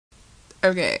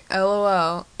Okay,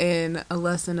 LOL in a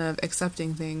lesson of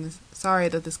accepting things. Sorry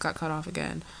that this got cut off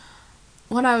again.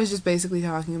 What I was just basically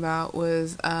talking about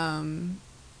was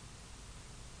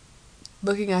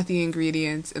looking at the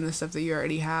ingredients and the stuff that you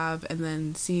already have and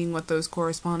then seeing what those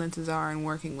correspondences are and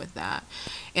working with that.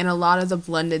 And a lot of the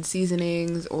blended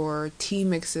seasonings or tea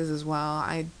mixes as well.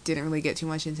 I didn't really get too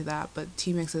much into that, but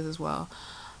tea mixes as well.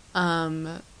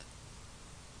 Um,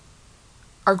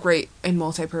 are great and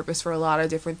multi-purpose for a lot of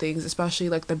different things, especially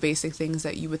like the basic things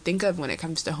that you would think of when it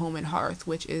comes to home and hearth,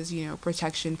 which is,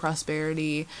 protection,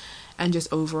 prosperity, and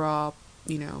just overall,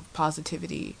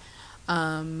 positivity.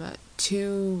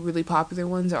 Two really popular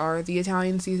ones are the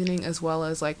Italian seasoning as well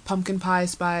as like pumpkin pie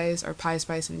spice or pie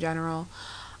spice in general.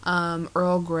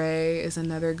 Earl Grey is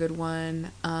another good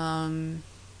one. Trying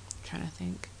to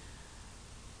think.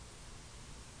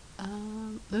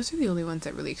 Those are the only ones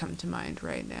that really come to mind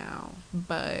right now.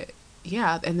 But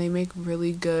yeah, and they make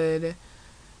really good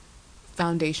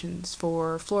foundations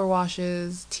for floor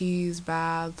washes, teas,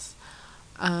 baths.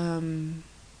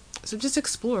 So just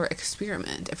explore,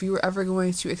 experiment. If you were ever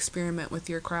going to experiment with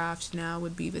your craft, now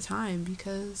would be the time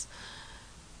because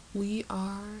we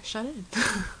are shut in.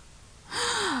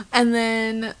 And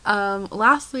then,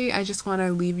 lastly, I just want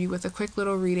to leave you with a quick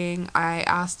little reading. I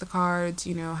asked the cards,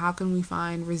 how can we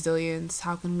find resilience?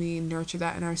 How can we nurture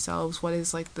that in ourselves? What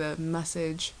is like the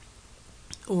message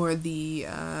or the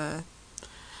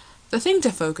thing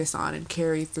to focus on and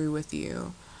carry through with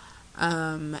you?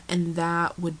 And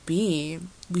that would be,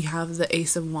 we have the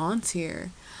Ace of Wands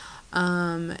here.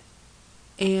 And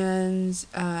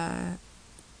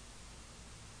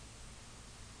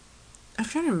I'm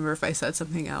trying to remember if I said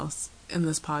something else in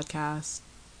this podcast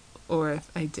or if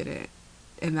I didn't,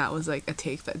 and that was like a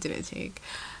take that didn't take.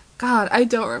 God, I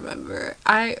don't remember.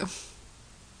 We're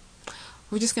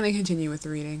just gonna continue with the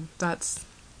reading.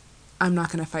 I'm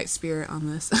not gonna fight spirit on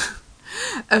this.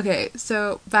 Okay,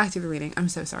 so back to the reading. I'm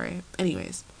so sorry.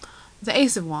 Anyways, the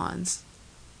Ace of Wands.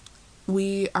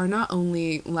 We are not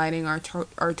only lighting our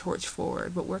torch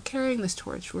forward, but we're carrying this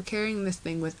torch. We're carrying this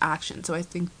thing with action. So I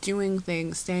think doing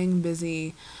things, staying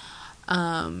busy,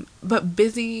 but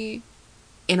busy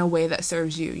in a way that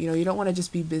serves you. You don't want to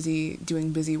just be busy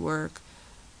doing busy work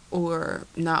or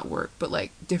not work, but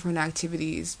like different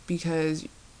activities because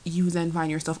you then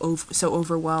find yourself so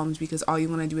overwhelmed because all you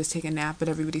want to do is take a nap, but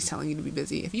everybody's telling you to be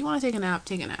busy. If you want to take a nap,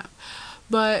 take a nap.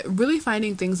 But really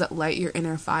finding things that light your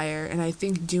inner fire. And I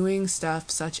think doing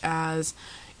stuff such as,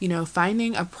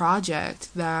 finding a project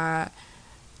that,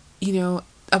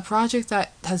 a project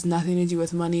that has nothing to do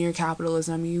with money or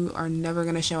capitalism. You are never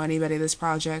going to show anybody this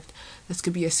project. This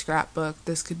could be a scrapbook.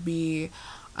 This could be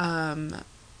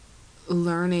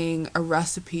learning a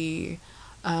recipe,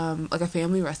 like a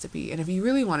family recipe. And if you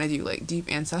really want to do like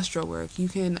deep ancestral work, you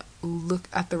can look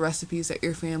at the recipes that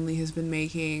your family has been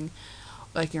making,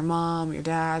 like your mom, your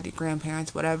dad, your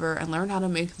grandparents, whatever, and learn how to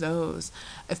make those.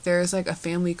 If there's like a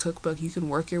family cookbook, you can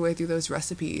work your way through those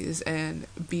recipes and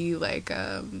be like,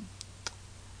 oh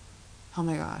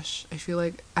my gosh, I feel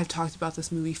like I've talked about this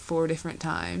movie 4 different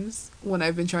times when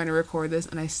I've been trying to record this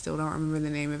and I still don't remember the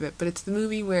name of it, but it's the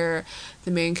movie where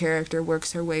the main character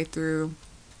works her way through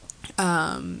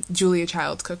Julia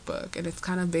Child's cookbook, and it's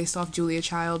kind of based off Julia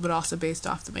Child but also based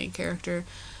off the main character,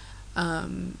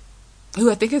 who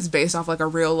I think is based off like a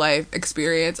real life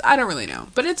experience. I don't really know,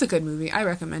 but it's a good movie. I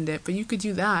recommend it. But you could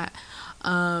do that.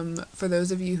 For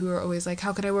those of you who are always like,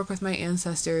 how can I work with my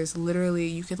ancestors? Literally,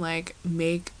 you can like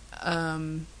make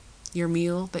your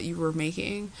meal that you were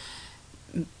making,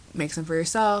 make some for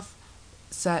yourself,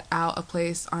 set out a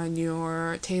place on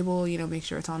your table, make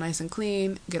sure it's all nice and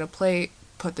clean, get a plate,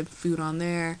 put the food on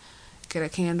there, get a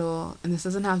candle. And this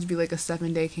doesn't have to be like a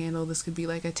 7-day candle. This could be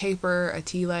like a taper, a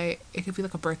tea light. It could be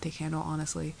like a birthday candle,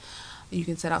 honestly. You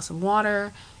can set out some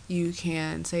water. You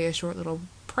can say a short little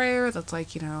prayer that's like,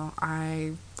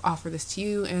 I offer this to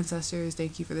you, ancestors.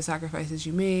 Thank you for the sacrifices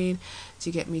you made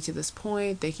to get me to this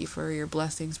point. Thank you for your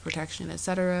blessings, protection,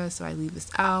 etc. So I leave this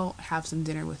out. Have some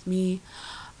dinner with me.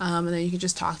 And then you can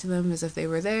just talk to them as if they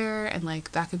were there, and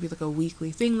like that could be like a weekly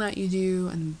thing that you do,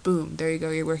 and boom, there you go,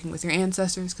 you're working with your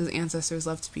ancestors, because ancestors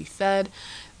love to be fed,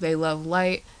 they love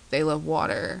light, they love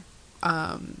water,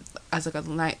 as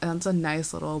like that's a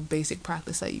nice little basic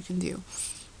practice that you can do.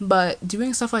 But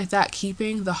doing stuff like that,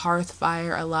 keeping the hearth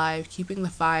fire alive, keeping the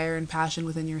fire and passion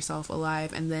within yourself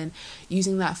alive, and then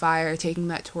using that fire, taking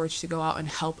that torch to go out and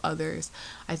help others,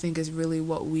 I think is really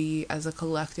what we as a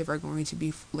collective are going to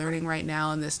be learning right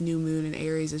now. And this new moon in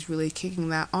Aries is really kicking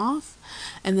that off.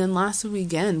 And then lastly,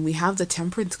 again, we have the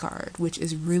Temperance card, which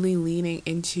is really leaning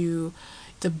into,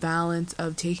 the balance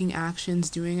of taking actions,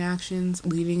 doing actions,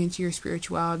 leading into your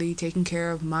spirituality, taking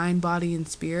care of mind, body, and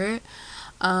spirit,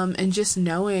 and just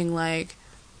knowing, like,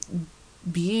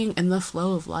 being in the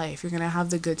flow of life. You're going to have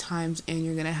the good times and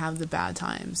you're going to have the bad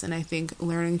times. And I think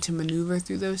learning to maneuver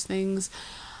through those things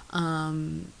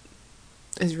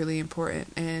is really important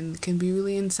and can be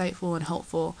really insightful and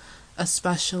helpful,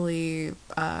 especially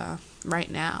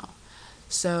right now.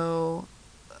 So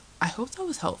I hope that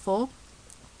was helpful.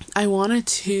 I wanted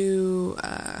to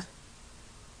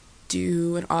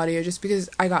do an audio just because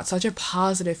I got such a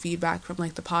positive feedback from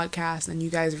like the podcast, and you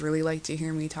guys really like to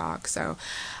hear me talk. So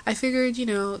I figured, you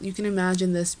can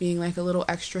imagine this being like a little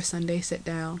extra Sunday sit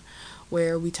down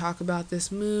where we talk about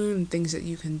this moon and things that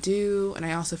you can do. And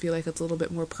I also feel like it's a little bit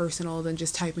more personal than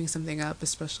just typing something up,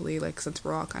 especially like since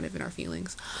we're all kind of in our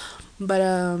feelings. But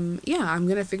yeah, I'm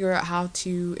gonna figure out how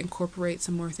to incorporate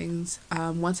some more things.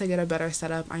 Once I get a better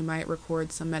setup, I might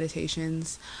record some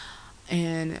meditations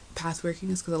and path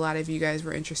workings because a lot of you guys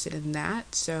were interested in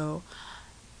that. So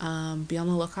be on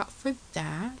the lookout for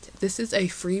that. This is a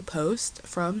free post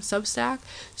from Substack,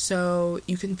 so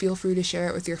you can feel free to share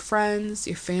it with your friends,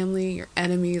 your family, your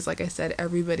enemies. Like I said,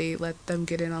 everybody, let them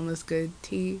get in on this good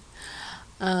tea.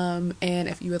 And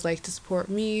if you would like to support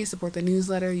me, support the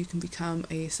newsletter, you can become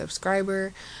a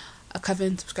subscriber, a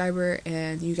Coven subscriber,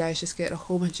 and you guys just get a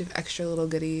whole bunch of extra little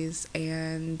goodies.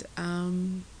 And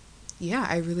yeah,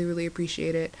 I really, really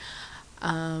appreciate it.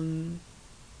 And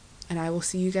I will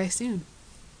see you guys soon.